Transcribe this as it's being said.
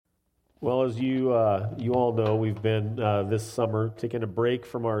Well, as you all know, we've been this summer taking a break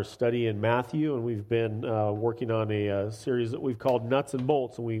from our study in Matthew, and we've been working on a series that we've called Nuts and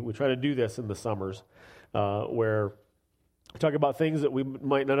Bolts. And we try to do this in the summers, where we talk about things that we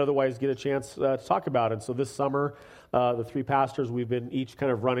might not otherwise get a chance to talk about. And so this summer, the three pastors, we've been each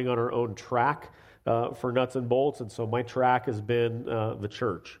kind of running on our own track for Nuts and Bolts. And so my track has been the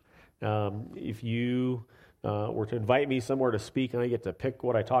church. If you were to invite me somewhere to speak and I get to pick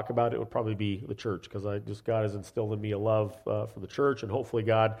what I talk about, it would probably be the church, because God has instilled in me a love for the church, and hopefully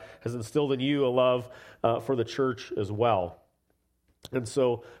God has instilled in you a love for the church as well. And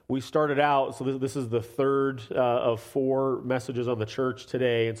so we started out, so this is the third of four messages on the church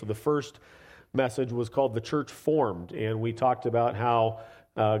today. And so the first message was called The Church Formed, and we talked about how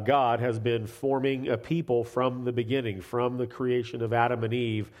God has been forming a people from the beginning, from the creation of Adam and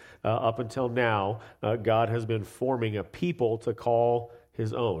Eve up until now. God has been forming a people to call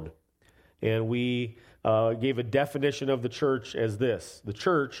his own. And we gave a definition of the church as this: the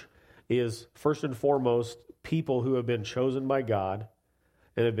church is first and foremost people who have been chosen by God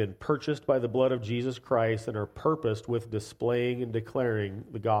and have been purchased by the blood of Jesus Christ and are purposed with displaying and declaring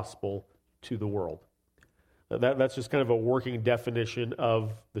the gospel to the world. That's just kind of a working definition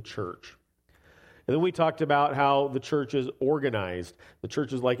of the church. And then we talked about how the church is organized. The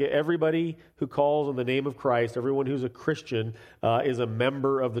church is like everybody who calls on the name of Christ, everyone who's a Christian is a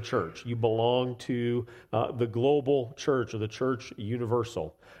member of the church. You belong to the global church, or the church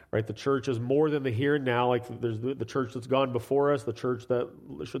universal. Right? The church is more than the here and now. Like there's the church that's gone before us, the church that,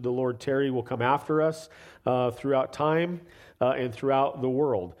 should the Lord tarry, will come after us throughout time and throughout the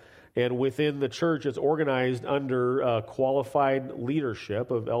world. And within the church, it's organized under qualified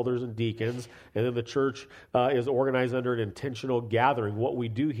leadership of elders and deacons. And then the church is organized under an intentional gathering. What we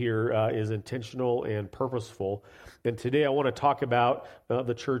do here is intentional and purposeful. And today I want to talk about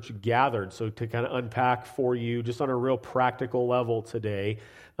the church gathered. So to kind of unpack for you, just on a real practical level today,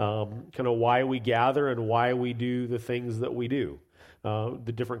 kind of why we gather and why we do the things that we do,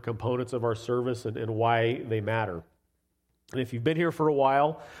 the different components of our service and why they matter. And if you've been here for a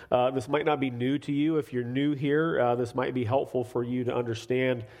while, this might not be new to you. If you're new here, this might be helpful for you to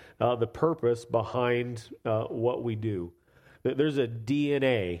understand the purpose behind what we do. There's a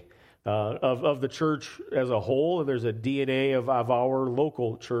DNA of the church as a whole, and there's a DNA of our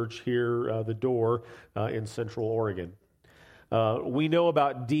local church here, The Door, in Central Oregon. We know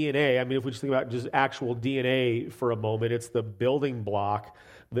about DNA. I mean, if we just think about just actual DNA for a moment, it's the building block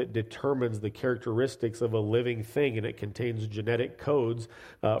that determines the characteristics of a living thing, and it contains genetic codes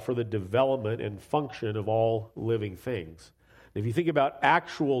for the development and function of all living things. If you think about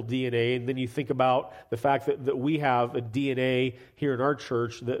actual DNA, and then you think about the fact that we have a DNA here in our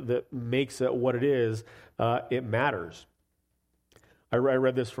church that makes it what it is, it matters. I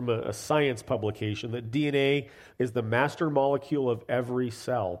read this from a science publication, that DNA is the master molecule of every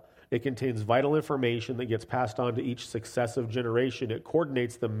cell. It contains vital information that gets passed on to each successive generation. It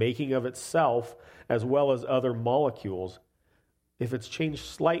coordinates the making of itself as well as other molecules. If it's changed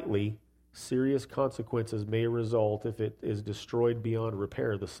slightly, serious consequences may result. If it is destroyed beyond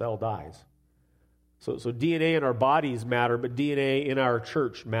repair, the cell dies. So DNA in our bodies matter, but DNA in our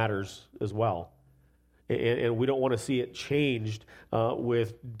church matters as well. And we don't want to see it changed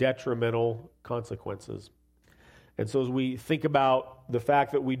with detrimental consequences. And so as we think about the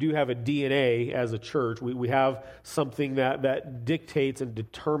fact that we do have a DNA as a church, we have something that dictates and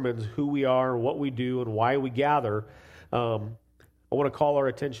determines who we are, what we do, and why we gather. I want to call our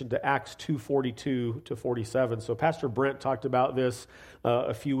attention to Acts 2:42 to 47. So Pastor Brent talked about this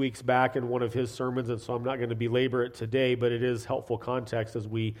a few weeks back in one of his sermons, and so I'm not going to belabor it today, but it is helpful context as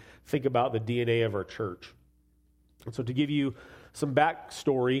we think about the DNA of our church. And so to give you some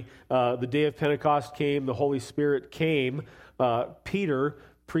backstory, the day of Pentecost came, the Holy Spirit came. Peter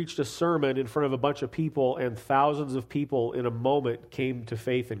preached a sermon in front of a bunch of people, and thousands of people in a moment came to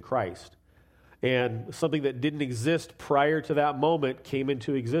faith in Christ. And something that didn't exist prior to that moment came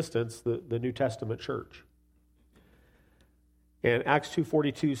into existence, the New Testament church. And Acts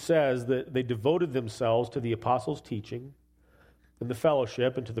 2:42 says that they devoted themselves to the apostles' teaching and the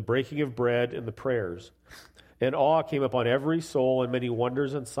fellowship and to the breaking of bread and the prayers. And awe came upon every soul, and many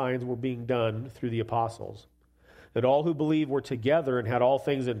wonders and signs were being done through the apostles. And all who believed were together and had all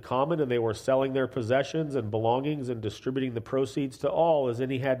things in common, and they were selling their possessions and belongings and distributing the proceeds to all as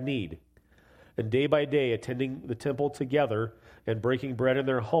any had need. And day by day, attending the temple together and breaking bread in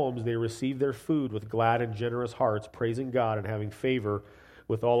their homes, they received their food with glad and generous hearts, praising God and having favor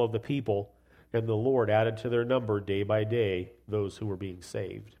with all of the people. And the Lord added to their number day by day those who were being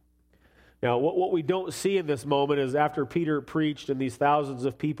saved. Now, what we don't see in this moment is after Peter preached and these thousands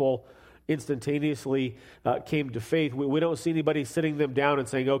of people instantaneously came to faith. We don't see anybody sitting them down and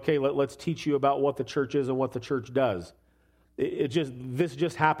saying, okay, let's teach you about what the church is and what the church does. This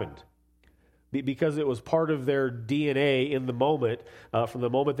just happened because it was part of their DNA in the moment. From the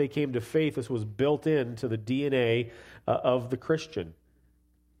moment they came to faith, this was built into the DNA of the Christian.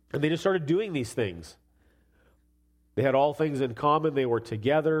 And they just started doing these things. They had all things in common. They were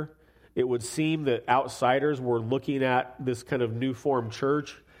together. It would seem that outsiders were looking at this kind of new formed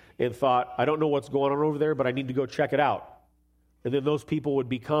church and thought, I don't know what's going on over there, but I need to go check it out. And then those people would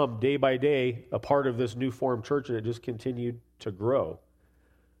become, day by day, a part of this new formed church, and it just continued to grow.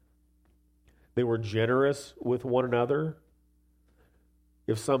 They were generous with one another.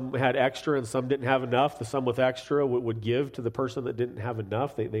 If some had extra and some didn't have enough, the some with extra would give to the person that didn't have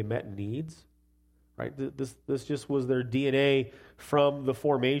enough. They met needs. Right? This just was their DNA from the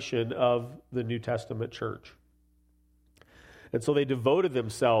formation of the New Testament church. And so they devoted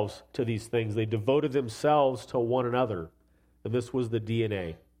themselves to these things. They devoted themselves to one another. And this was the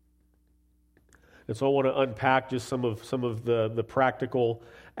DNA. And so I want to unpack just some of the practical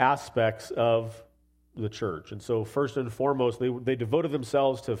aspects of the church. And so first and foremost, they devoted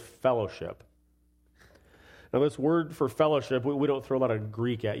themselves to fellowship. Now this word for fellowship, we don't throw a lot of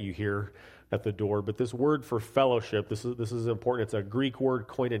Greek at you here at the door, but this word for fellowship, this is important. It's a Greek word,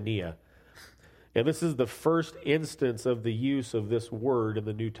 koinonia. And this is the first instance of the use of this word in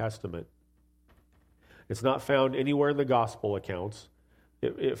the New Testament. It's not found anywhere in the gospel accounts.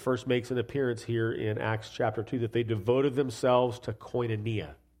 It first makes an appearance here in Acts chapter 2, that they devoted themselves to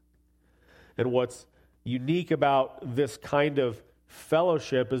koinonia. And what's unique about this kind of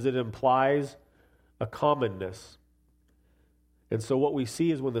fellowship is it implies a commonness. And so what we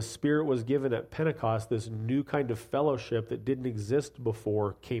see is when the Spirit was given at Pentecost, this new kind of fellowship that didn't exist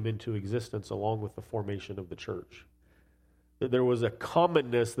before came into existence along with the formation of the church. That there was a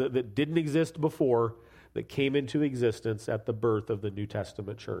commonness that didn't exist before that came into existence at the birth of the New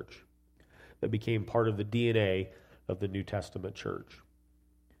Testament church, that became part of the DNA of the New Testament church.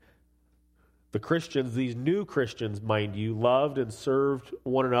 The Christians, these new Christians, mind you, loved and served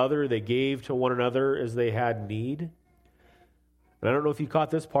one another. They gave to one another as they had need. And I don't know if you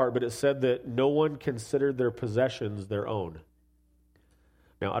caught this part, but it said that no one considered their possessions their own.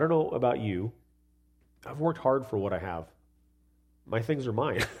 Now, I don't know about you. I've worked hard for what I have. My things are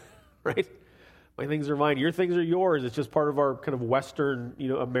mine, right? My things are mine. Your things are yours. It's just part of our kind of Western,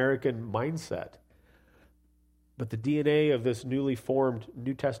 American mindset. But the DNA of this newly formed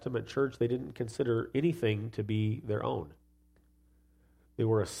New Testament church, they didn't consider anything to be their own. They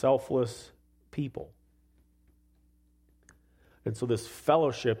were a selfless people. And so this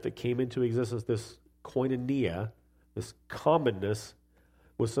fellowship that came into existence, this koinonia, this commonness,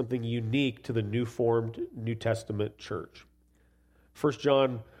 was something unique to the new formed New Testament church. 1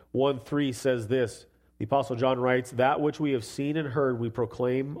 John 1:3 says this, the Apostle John writes, that which we have seen and heard we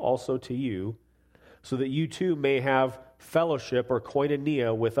proclaim also to you, so that you too may have fellowship or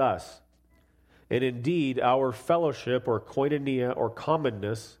koinonia with us. And indeed, our fellowship or koinonia or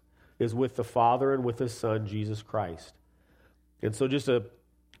commonness is with the Father and with His Son, Jesus Christ. And so just a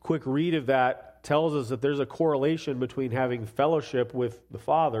quick read of that tells us that there's a correlation between having fellowship with the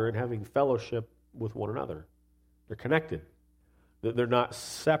Father and having fellowship with one another. They're connected. They're not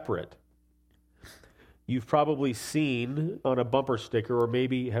separate. You've probably seen on a bumper sticker, or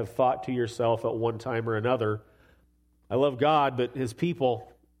maybe have thought to yourself at one time or another, I love God, but His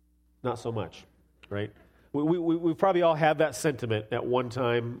people, not so much, right? We probably all had that sentiment at one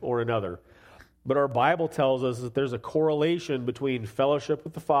time or another. But our Bible tells us that there's a correlation between fellowship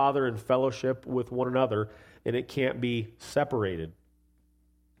with the Father and fellowship with one another, and it can't be separated.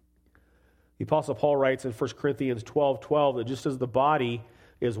 The Apostle Paul writes in 1 Corinthians 12:12 that just as the body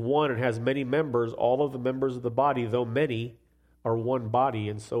is one and has many members, all of the members of the body, though many, are one body,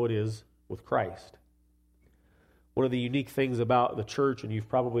 and so it is with Christ. One of the unique things about the church, and you've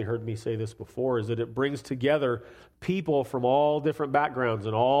probably heard me say this before, is that it brings together people from all different backgrounds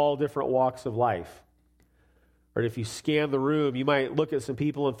and all different walks of life. Or if you scan the room, you might look at some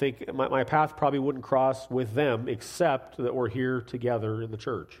people and think, my path probably wouldn't cross with them, except that we're here together in the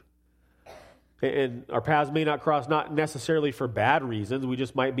church. And our paths may not cross, not necessarily for bad reasons. We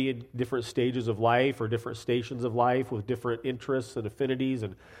just might be in different stages of life or different stations of life with different interests and affinities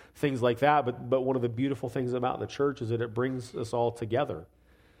and things like that. But one of the beautiful things about the church is that it brings us all together.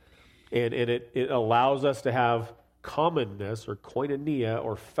 And it allows us to have commonness or koinonia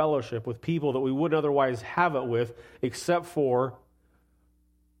or fellowship with people that we wouldn't otherwise have it with, except for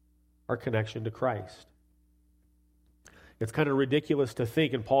our connection to Christ. It's kind of ridiculous to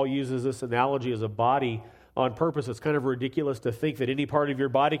think, and Paul uses this analogy as a body on purpose. It's kind of ridiculous to think that any part of your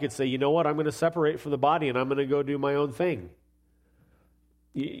body could say, you know what, I'm going to separate from the body and I'm going to go do my own thing.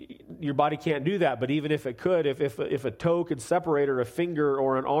 Your body can't do that, but even if it could, if a toe could separate or a finger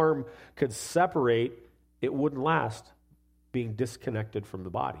or an arm could separate, it wouldn't last being disconnected from the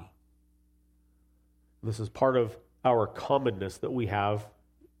body. This is part of our commonness that we have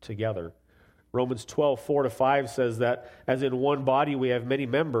together. Romans 12:4-5 says that as in one body we have many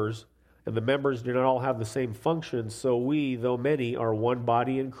members, and the members do not all have the same function, so we, though many, are one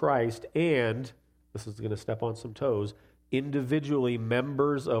body in Christ, and, this is going to step on some toes, individually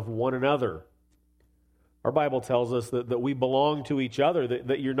members of one another. Our Bible tells us that we belong to each other,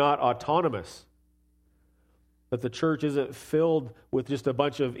 that you're not autonomous, that the church isn't filled with just a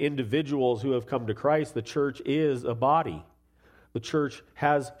bunch of individuals who have come to Christ. The church is a body. The church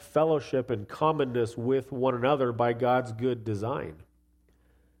has fellowship and commonness with one another by God's good design.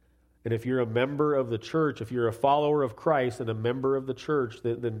 And if you're a member of the church, if you're a follower of Christ and a member of the church,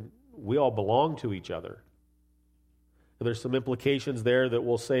 then we all belong to each other. And there's some implications there that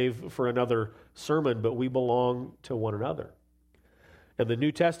we'll save for another sermon, but we belong to one another. And the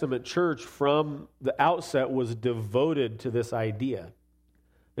New Testament church from the outset was devoted to this idea.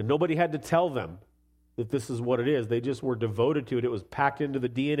 And nobody had to tell them that this is what it is. They just were devoted to it. It was packed into the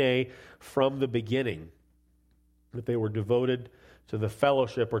DNA from the beginning. That they were devoted to the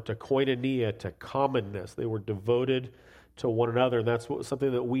fellowship, or to koinonia, to commonness. They were devoted to one another. And that's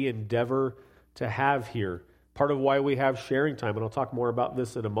something that we endeavor to have here. Part of why we have sharing time. And I'll talk more about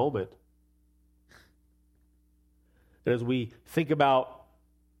this in a moment. And as we think about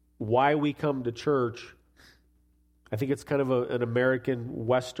why we come to church, I think it's kind of an American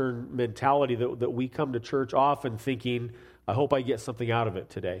Western mentality that we come to church often thinking, I hope I get something out of it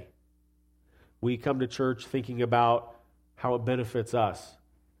today. We come to church thinking about how it benefits us.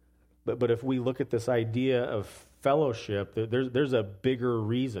 But if we look at this idea of fellowship, there's a bigger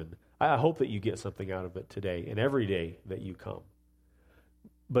reason. I hope that you get something out of it today and every day that you come.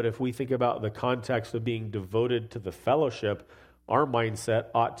 But if we think about the context of being devoted to the fellowship, our mindset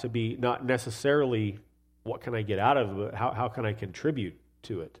ought to be not necessarily what can I get out of it, but how can I contribute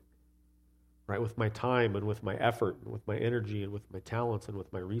to it, right? With my time and with my effort and with my energy and with my talents and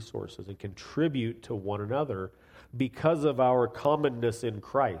with my resources, and contribute to one another because of our commonness in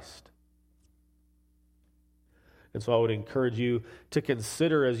Christ. And so I would encourage you to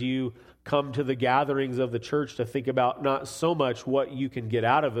consider as you come to the gatherings of the church to think about not so much what you can get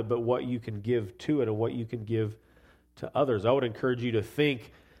out of it, but what you can give to it and what you can give to others. I would encourage you to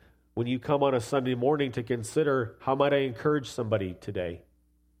think when you come on a Sunday morning to consider, how might I encourage somebody today?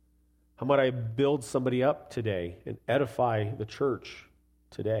 How might I build somebody up today and edify the church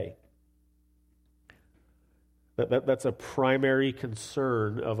today? That's a primary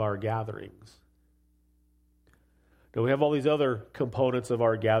concern of our gatherings. Now, we have all these other components of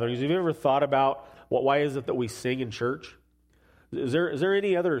our gatherings. Have you ever thought about why is it that we sing in church? Is there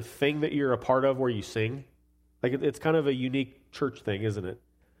any other thing that you're a part of where you sing? Like, it's kind of a unique church thing, isn't it?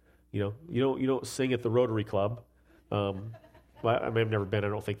 You know, you don't sing at the Rotary Club. Well, I mean, I've never been. I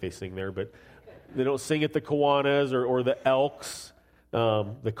don't think they sing there, but they don't sing at the Kiwanis or the Elks.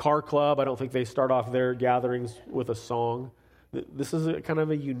 The Car Club, I don't think they start off their gatherings with a song. This is kind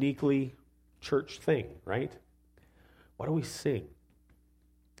of a uniquely church thing, right? Why do we sing?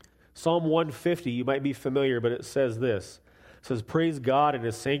 Psalm 150, you might be familiar, but it says this. It says, praise God in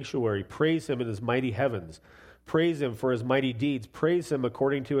his sanctuary. Praise him in his mighty heavens. Praise him for his mighty deeds. Praise him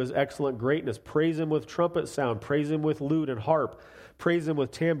according to his excellent greatness. Praise him with trumpet sound. Praise him with lute and harp. Praise him with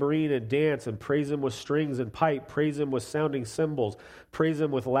tambourine and dance. And praise him with strings and pipe. Praise him with sounding cymbals. Praise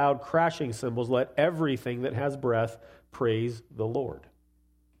him with loud crashing cymbals. Let everything that has breath praise the Lord.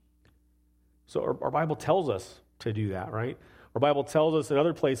 So our Bible tells us to do that, right? Our Bible tells us in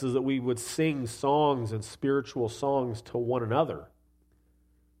other places that we would sing songs and spiritual songs to one another.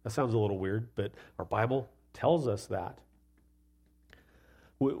 That sounds a little weird, but our Bible tells us that.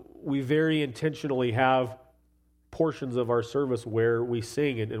 We very intentionally have portions of our service where we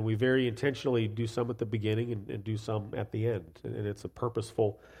sing, and we very intentionally do some at the beginning and do some at the end. And it's a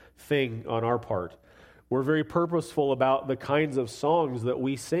purposeful thing on our part. We're very purposeful about the kinds of songs that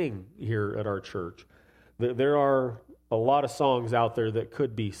we sing here at our church. There are a lot of songs out there that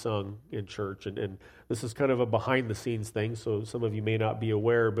could be sung in church, and this is kind of a behind-the-scenes thing, so some of you may not be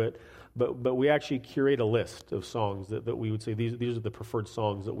aware, but we actually curate a list of songs that we would say these are the preferred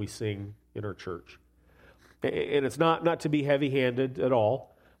songs that we sing in our church. And it's not to be heavy-handed at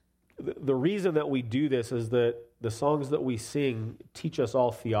all. The reason that we do this is that the songs that we sing teach us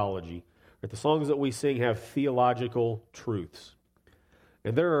all theology. Right? The songs that we sing have theological truths.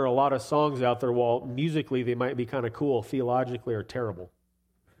 And there are a lot of songs out there, while musically they might be kind of cool, theologically are terrible.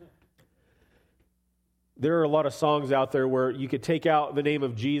 There are a lot of songs out there where you could take out the name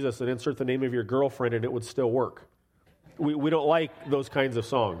of Jesus and insert the name of your girlfriend and it would still work. We don't like those kinds of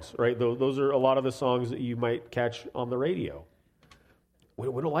songs, right? Those are a lot of the songs that you might catch on the radio. We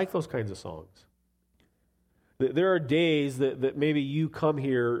don't like those kinds of songs. There are days that maybe you come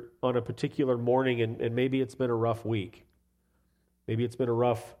here on a particular morning and maybe it's been a rough week. Maybe it's been a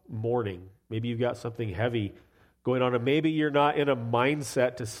rough morning. Maybe you've got something heavy going on, and maybe you're not in a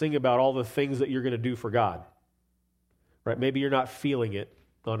mindset to sing about all the things that you're going to do for God. Right? Maybe you're not feeling it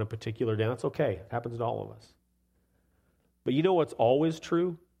on a particular day. That's okay. It happens to all of us. But you know what's always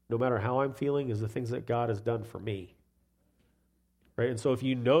true, no matter how I'm feeling, is the things that God has done for me. Right? And so if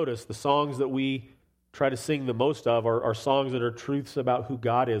you notice, the songs that we try to sing the most of are songs that are truths about who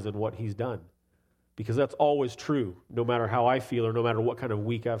God is and what He's done. Because that's always true, no matter how I feel or no matter what kind of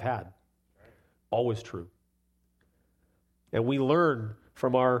week I've had. Always true. And we learn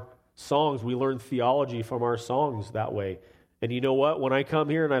from our songs, we learn theology from our songs that way. And you know what? When I come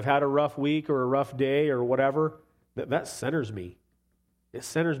here and I've had a rough week or a rough day or whatever, that centers me. It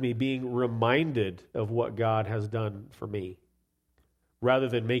centers me being reminded of what God has done for me, rather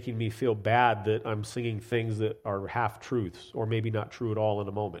than making me feel bad that I'm singing things that are half-truths or maybe not true at all in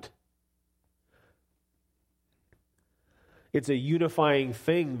a moment. It's a unifying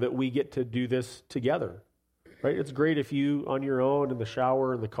thing that we get to do this together, right? It's great if you, on your own, in the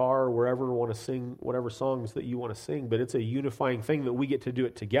shower, in the car, or wherever, want to sing whatever songs that you want to sing, but it's a unifying thing that we get to do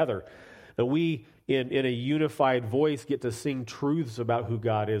it together. And we, in a unified voice, get to sing truths about who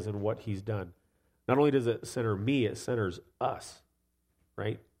God is and what He's done. Not only does it center me, it centers us,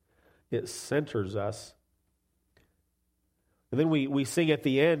 right? It centers us. And then we sing at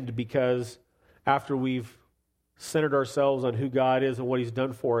the end, because after we've centered ourselves on who God is and what He's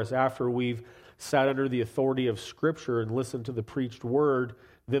done for us, after we've sat under the authority of Scripture and listened to the preached word,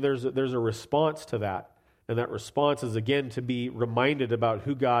 then there's a response to that. And that response is, again, to be reminded about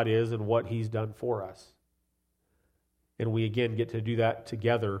who God is and what He's done for us. And we, again, get to do that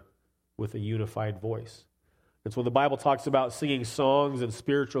together with a unified voice. And so when the Bible talks about singing songs and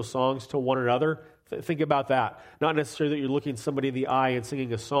spiritual songs to one another, think about that. Not necessarily that you're looking somebody in the eye and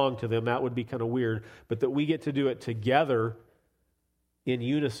singing a song to them. That would be kind of weird. But that we get to do it together in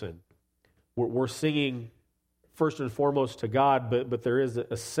unison. We're singing first and foremost to God, but there is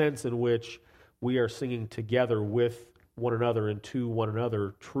a sense in which we are singing together with one another and to one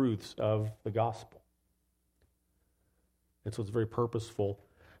another truths of the gospel. And so it's very purposeful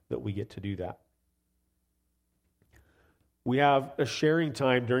that we get to do that. We have a sharing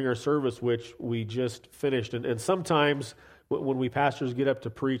time during our service, which we just finished. And sometimes when we pastors get up to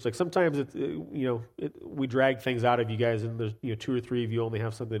preach, like sometimes we drag things out of you guys, and there's 2 or 3 of you only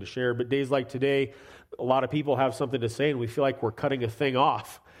have something to share. But days like today, a lot of people have something to say, and we feel like we're cutting a thing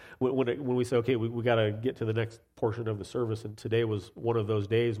off when we say, okay, we got to get to the next portion of the service. And today was one of those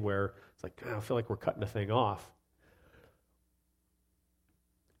days where it's like, I feel like we're cutting a thing off.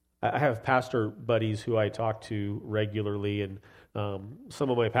 I have pastor buddies who I talk to regularly, and some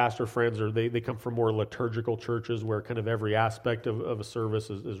of my pastor friends they come from more liturgical churches where kind of every aspect of a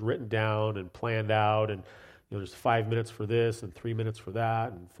service is written down and planned out, and there's 5 minutes for this and 3 minutes for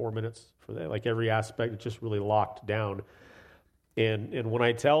that and 4 minutes for that. Like every aspect, it's just really locked down. And when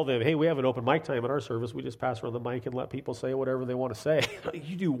I tell them, hey, we have an open mic time at our service, we just pass around the mic and let people say whatever they want to say.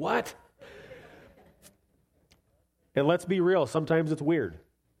 You do what? And let's be real, sometimes it's weird.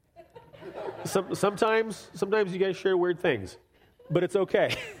 Sometimes you guys share weird things, but it's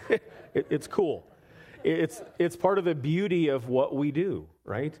okay. It's cool. It's part of the beauty of what we do,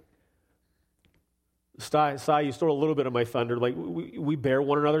 right? Sai, you stole a little bit of my thunder. Like we bear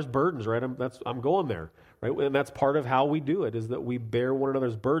one another's burdens, right? I'm going there, right? And that's part of how we do it, is that we bear one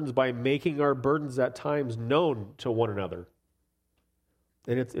another's burdens by making our burdens at times known to one another.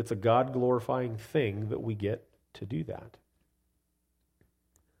 And it's a God-glorifying thing that we get to do that.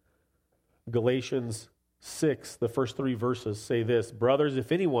 Galatians 6, the first 3 verses say this: Brothers,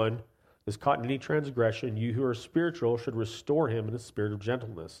 if anyone is caught in any transgression, you who are spiritual should restore him in a spirit of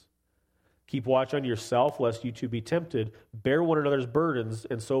gentleness. Keep watch on yourself, lest you too be tempted. Bear one another's burdens,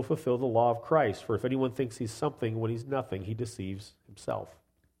 and so fulfill the law of Christ. For if anyone thinks he's something when he's nothing, he deceives himself.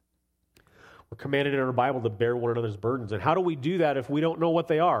 We're commanded in our Bible to bear one another's burdens. And how do we do that if we don't know what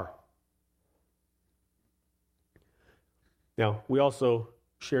they are? Now, we also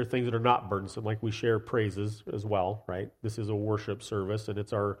share things that are not burdensome, like we share praises as well, right? This is a worship service, and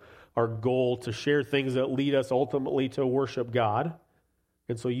it's our goal to share things that lead us ultimately to worship God.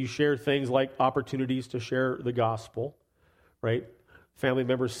 And so you share things like opportunities to share the gospel, right? family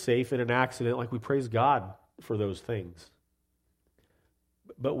members safe in an accident, like we praise God for those things.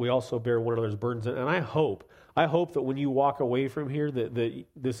 But we also bear one another's burdens. And I hope that when you walk away from here, that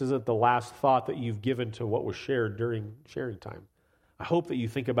this isn't the last thought that you've given to what was shared during sharing time. I hope that you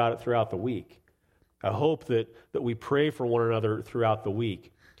think about it throughout the week. I hope that we pray for one another throughout the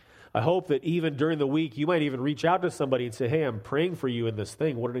week. I hope that even during the week, you might even reach out to somebody and say, hey, I'm praying for you in this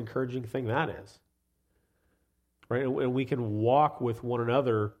thing. What an encouraging thing that is. Right? And we can walk with one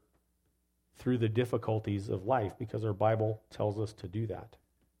another through the difficulties of life because our Bible tells us to do that.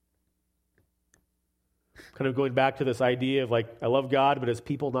 Kind of going back to this idea of like, I love God, but as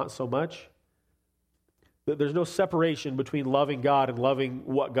people, not so much. There's no separation between loving God and loving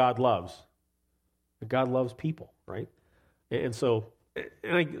what God loves. God loves people, right? And so,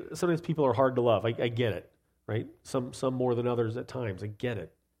 sometimes people are hard to love. I get it, right? Some more than others at times. I get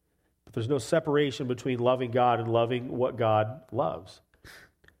it. But there's no separation between loving God and loving what God loves.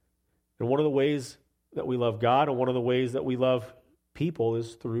 And one of the ways that we love God and one of the ways that we love people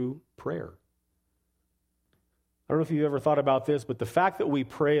is through prayer. I don't know if you've ever thought about this, but the fact that we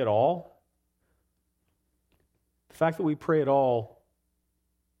pray at all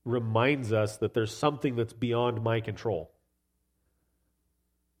reminds us that there's something that's beyond my control.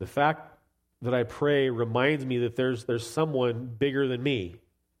 The fact that I pray reminds me that there's someone bigger than me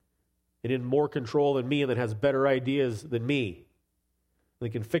and in more control than me and that has better ideas than me. They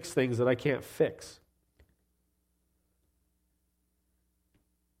can fix things that I can't fix.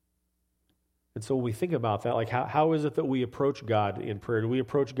 And so when we think about that, like how is it that we approach God in prayer? Do we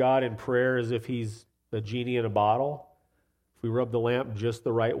approach God in prayer as if he's a genie in a bottle? If we rub the lamp just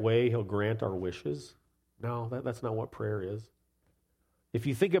the right way, he'll grant our wishes? No, that's not what prayer is. If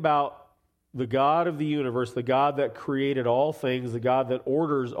you think about the God of the universe, the God that created all things, the God that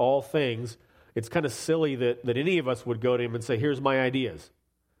orders all things, it's kind of silly that any of us would go to him and say, here's my ideas.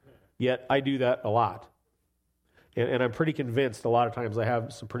 Yet I do that a lot. And I'm pretty convinced a lot of times I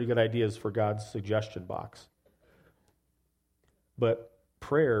have some pretty good ideas for God's suggestion box. But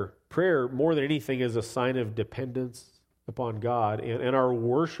prayer more than anything is a sign of dependence upon God and our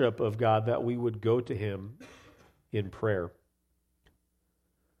worship of God, that we would go to him in prayer.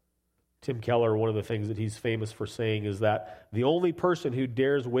 Tim Keller, one of the things that he's famous for saying is that the only person who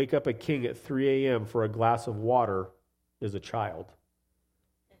dares wake up a king at 3 a.m. for a glass of water is a child.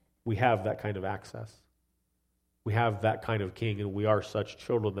 We have that kind of access. We have that kind of king, and we are such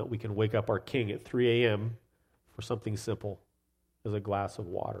children that we can wake up our king at 3 a.m. for something simple as a glass of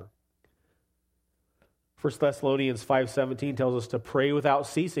water. 1 Thessalonians 5:17 tells us to pray without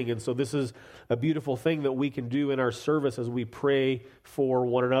ceasing, and so this is a beautiful thing that we can do in our service as we pray for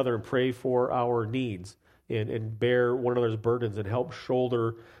one another and pray for our needs and bear one another's burdens and help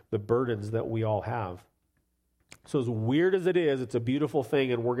shoulder the burdens that we all have. So as weird as it is, it's a beautiful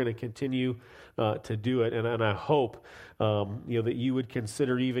thing, and we're going to continue to do it. And I hope that you would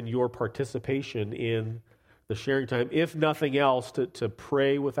consider even your participation in the sharing time, if nothing else, to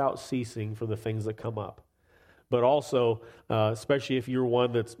pray without ceasing for the things that come up. But also, especially if you're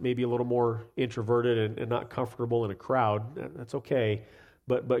one that's maybe a little more introverted and not comfortable in a crowd, that's okay.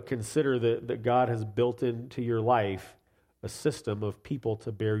 But consider that God has built into your life a system of people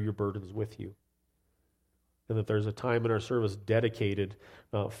to bear your burdens with you. And that there's a time in our service dedicated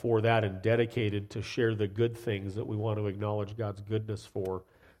for that and dedicated to share the good things that we want to acknowledge God's goodness for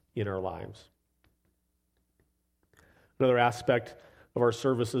in our lives. Another aspect of our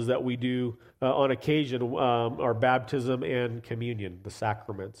services that we do on occasion are baptism and communion, the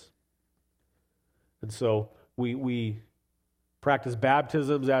sacraments. And so we practice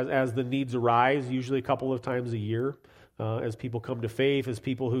baptisms as the needs arise, usually a couple of times a year. As people come to faith, as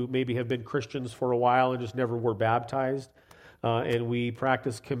people who maybe have been Christians for a while and just never were baptized. And we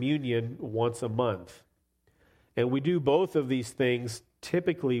practice communion once a month. And we do both of these things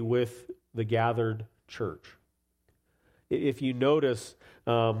typically with the gathered church. If you notice,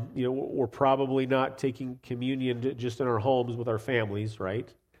 we're probably not taking communion just in our homes with our families,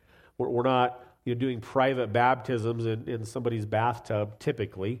 right? We're not doing private baptisms in somebody's bathtub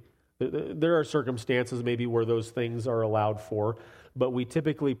typically. There are circumstances maybe where those things are allowed for, but we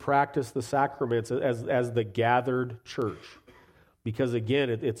typically practice the sacraments as the gathered church because, again,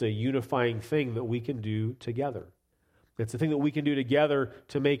 it's a unifying thing that we can do together. It's a thing that we can do together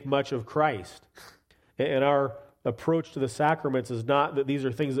to make much of Christ. And our approach to the sacraments is not that these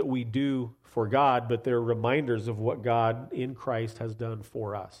are things that we do for God, but they're reminders of what God in Christ has done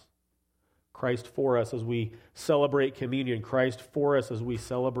for us. Christ for us as we celebrate communion, Christ for us as we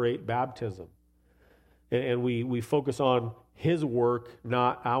celebrate baptism. And we focus on his work,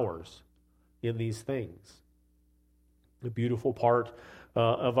 not ours, in these things. a beautiful part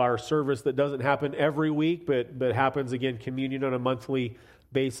of our service that doesn't happen every week, but happens again, communion on a monthly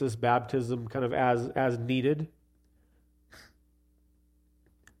basis, baptism kind of as needed.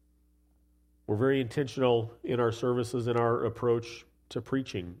 We're very intentional in our services and our approach to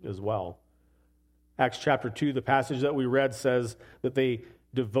preaching as well. Acts chapter 2, the passage that we read says that they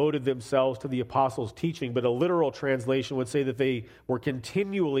devoted themselves to the apostles' teaching, but a literal translation would say that they were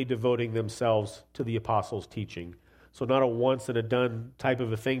continually devoting themselves to the apostles' teaching. So not a once and a done type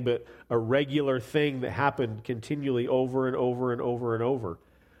of a thing, but a regular thing that happened continually over and over and over and over.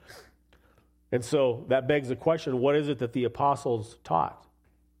 And so that begs the question, what is it that the apostles taught?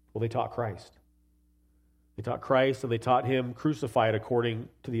 Well, they taught Christ. They taught Christ, and they taught him crucified according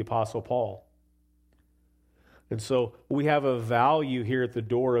to the Apostle Paul. And so we have a value here at the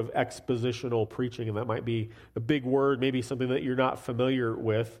door of expositional preaching, and that might be a big word, maybe something that you're not familiar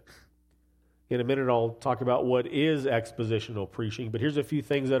with. In a minute, I'll talk about what is expositional preaching, but here's a few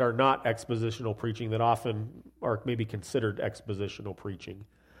things that are not expositional preaching that often are maybe considered expositional preaching.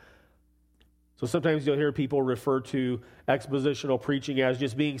 So sometimes you'll hear people refer to expositional preaching as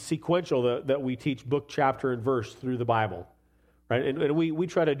just being sequential, that we teach book, chapter, and verse through the Bible, right? And we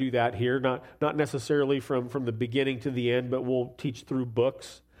try to do that here, not necessarily from the beginning to the end, but we'll teach through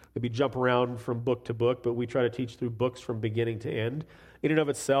books. Maybe jump around from book to book, but we try to teach through books from beginning to end. In and of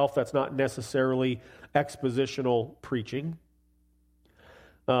itself, that's not necessarily expositional preaching.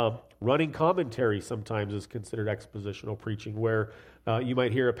 Running commentary sometimes is considered expositional preaching, where you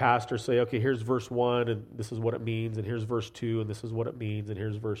might hear a pastor say, okay, here's verse 1, and this is what it means, and here's verse 2, and this is what it means, and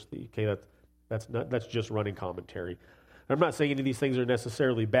here's verse 3. Okay, that's just running commentary. I'm not saying any of these things are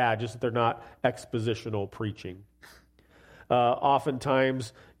necessarily bad, just that they're not expositional preaching.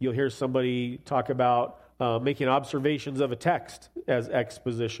 Oftentimes, you'll hear somebody talk about making observations of a text as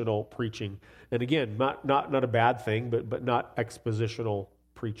expositional preaching. And again, not a bad thing, but not expositional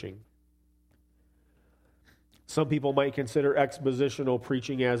preaching. Some people might consider expositional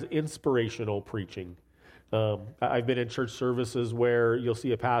preaching as inspirational preaching. I've been in church services where you'll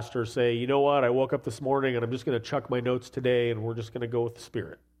see a pastor say, you know what, I woke up this morning and I'm just going to chuck my notes today and we're just going to go with the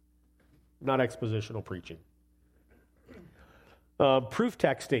Spirit. Not expositional preaching. Proof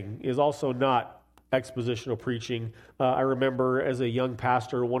texting is also not expositional preaching. I remember as a young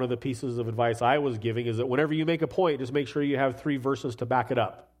pastor, one of the pieces of advice I was giving is that whenever you make a point, just make sure you have 3 verses to back it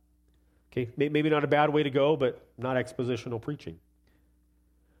up. Okay, maybe not a bad way to go, but not expositional preaching.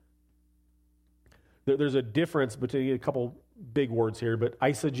 There's a difference between a couple big words here, but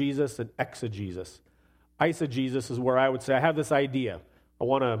eisegesis and exegesis. Eisegesis is where I would say, I have this idea. I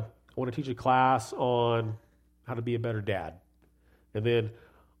want to teach a class on how to be a better dad. And then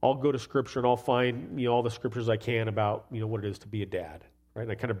I'll go to Scripture and I'll find all the Scriptures I can about what it is to be a dad, right?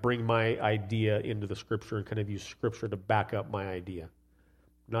 And I kind of bring my idea into the Scripture and kind of use Scripture to back up my idea.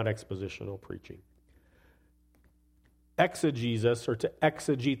 Not expositional preaching. Exegesis, or to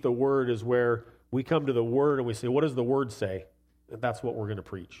exegete the Word, is where we come to the Word and we say, what does the Word say? And that's what we're going to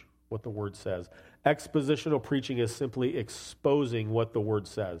preach, what the Word says. Expositional preaching is simply exposing what the Word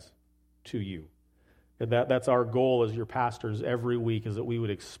says to you. And that's our goal as your pastors every week, is that we would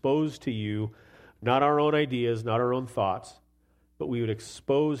expose to you not our own ideas, not our own thoughts, but we would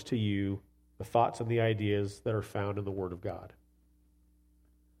expose to you the thoughts and the ideas that are found in the Word of God.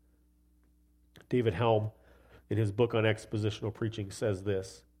 David Helm, in his book on expositional preaching, says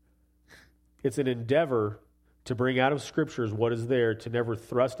this: it's an endeavor to bring out of Scriptures what is there, to never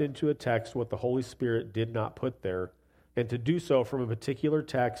thrust into a text what the Holy Spirit did not put there, and to do so from a particular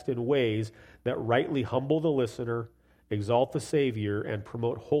text in ways that rightly humble the listener, exalt the Savior, and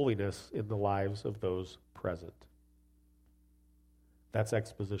promote holiness in the lives of those present. That's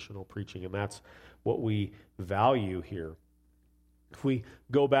expositional preaching, and that's what we value here. If we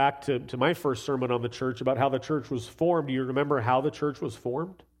go back to my first sermon on the church about how the church was formed, do you remember how the church was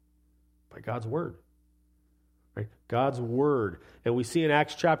formed? By God's Word. Right? God's Word. And we see in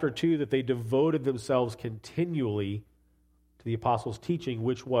Acts chapter 2 that they devoted themselves continually to the apostles' teaching,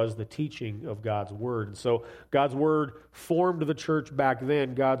 which was the teaching of God's Word. And so God's Word formed the church back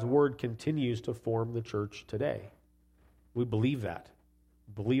then. God's Word continues to form the church today. We believe that.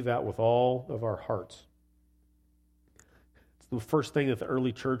 We believe that with all of our hearts. It's the first thing that the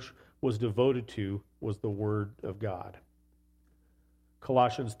early church was devoted to was the Word of God.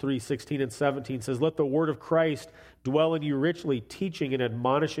 Colossians 3:16 and 17 says, "Let the word of Christ dwell in you richly, teaching and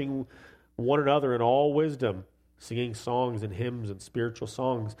admonishing one another in all wisdom, singing songs and hymns and spiritual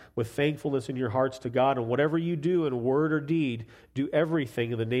songs with thankfulness in your hearts to God. And whatever you do in word or deed, do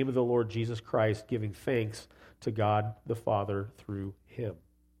everything in the name of the Lord Jesus Christ, giving thanks to God the Father through him."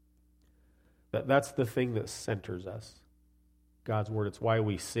 That's the thing that centers us. God's word. It's why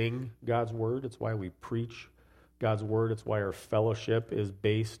we sing God's word. It's why we preach God's word. It's why our fellowship is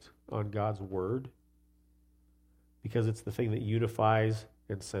based on God's word, because it's the thing that unifies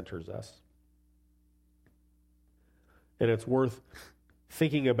and centers us. And it's worth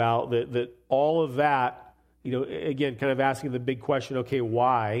thinking about that all of that, again, kind of asking the big question, okay,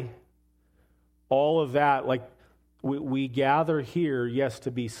 why? All of that, like we gather here, yes,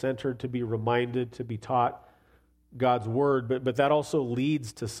 to be centered, to be reminded, to be taught God's word, but that also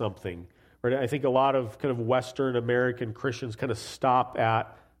leads to something, right? I think a lot of kind of Western American Christians kind of stop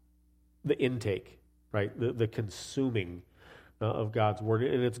at the intake, right? The consuming of God's word.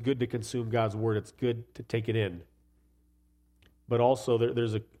 And it's good to consume God's word. It's good to take it in. But also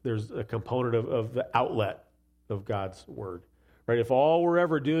there's a component of the outlet of God's word, right? If all we're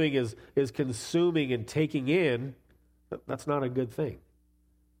ever doing is consuming and taking in, that's not a good thing.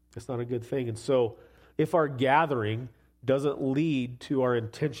 It's not a good thing. And so if our gathering doesn't lead to our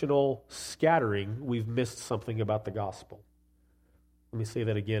intentional scattering, we've missed something about the gospel. Let me say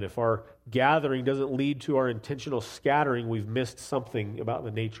that again. If our gathering doesn't lead to our intentional scattering, we've missed something about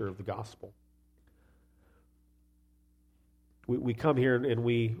the nature of the gospel. We come here and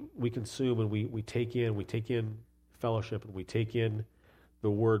we consume and we take in fellowship and we take in the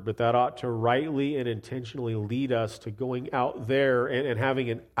word, but that ought to rightly and intentionally lead us to going out there and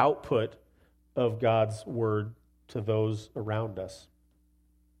having an output of God's word to those around us.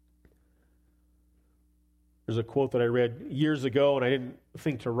 There's a quote that I read years ago, and I didn't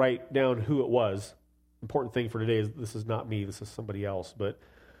think to write down who it was. Important thing for today is this is not me, this is somebody else. But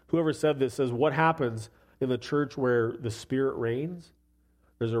whoever said this says, what happens in the church where the Spirit reigns?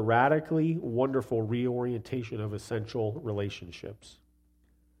 There's a radically wonderful reorientation of essential relationships.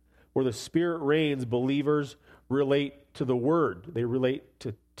 Where the Spirit reigns, believers relate to the Word. They relate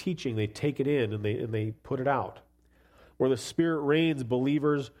to teaching. They take it in and they put it out. Where the Spirit reigns,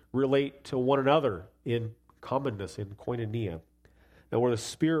 believers relate to one another in commonness, in koinonia. And where the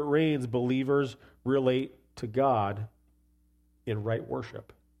Spirit reigns, believers relate to God in right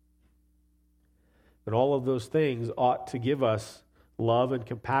worship. And all of those things ought to give us love and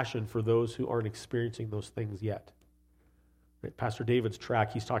compassion for those who aren't experiencing those things yet. Right? Pastor David's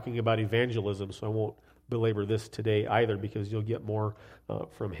track, he's talking about evangelism, so I won't belabor this today either, because you'll get more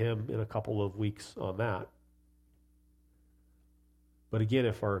from him in a couple of weeks on that. But again,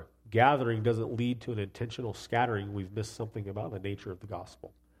 if our gathering doesn't lead to an intentional scattering, we've missed something about the nature of the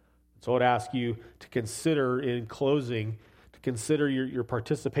gospel. So I'd ask you to consider, in closing, to consider your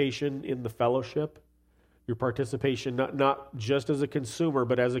participation in the fellowship, your participation not just as a consumer,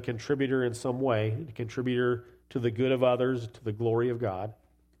 but as a contributor in some way, a contributor to the good of others, to the glory of God,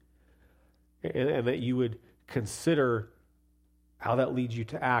 and that you would consider how that leads you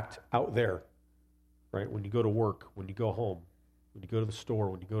to act out there, right? When you go to work, when you go home, when you go to the store,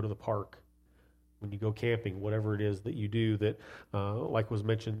 when you go to the park, when you go camping, whatever it is that you do, that, like was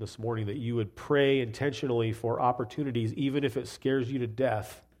mentioned this morning, that you would pray intentionally for opportunities, even if it scares you to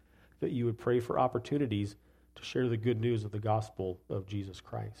death, that you would pray for opportunities to share the good news of the gospel of Jesus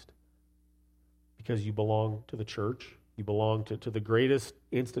Christ. Because you belong to the church, you belong to the greatest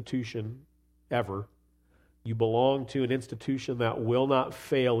institution ever. You belong to an institution that will not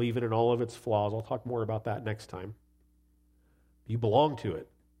fail even in all of its flaws. I'll talk more about that next time. You belong to it.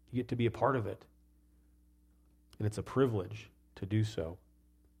 You get to be a part of it. And it's a privilege to do so.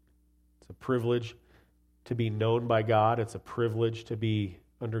 It's a privilege to be known by God. It's a privilege to be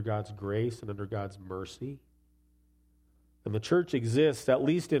under God's grace and under God's mercy. And the church exists, at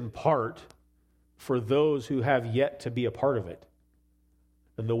least in part, for those who have yet to be a part of it.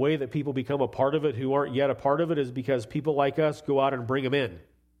 And the way that people become a part of it who aren't yet a part of it is because people like us go out and bring them in.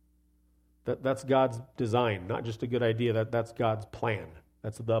 That's God's design, not just a good idea. That's God's plan.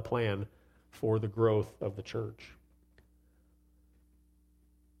 That's the plan for the growth of the church.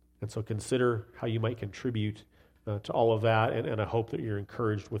 And so consider how you might contribute to all of that, and I hope that you're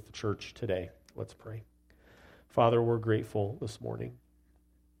encouraged with the church today. Let's pray. Father, we're grateful this morning.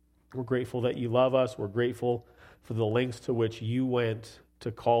 We're grateful that you love us. We're grateful for the lengths to which you went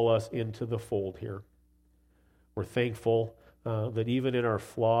to call us into the fold here. We're thankful that even in our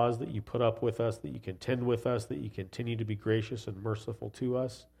flaws, that you put up with us, that you contend with us, that you continue to be gracious and merciful to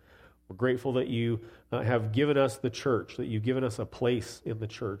us. We're grateful that you have given us the church, that you've given us a place in the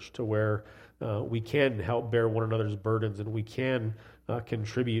church to where we can help bear one another's burdens, and we can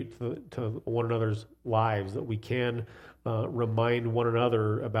contribute to one another's lives, that we can remind one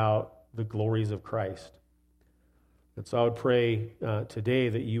another about the glories of Christ. And so I would pray today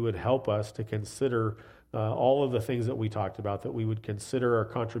that you would help us to consider all of the things that we talked about, that we would consider our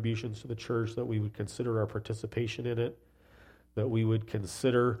contributions to the church, that we would consider our participation in it, that we would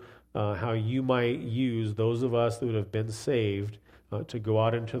consider how you might use those of us that have been saved to go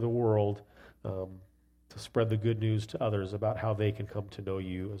out into the world to spread the good news to others about how they can come to know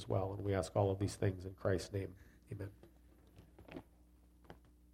you as well. And we ask all of these things in Christ's name. Amen.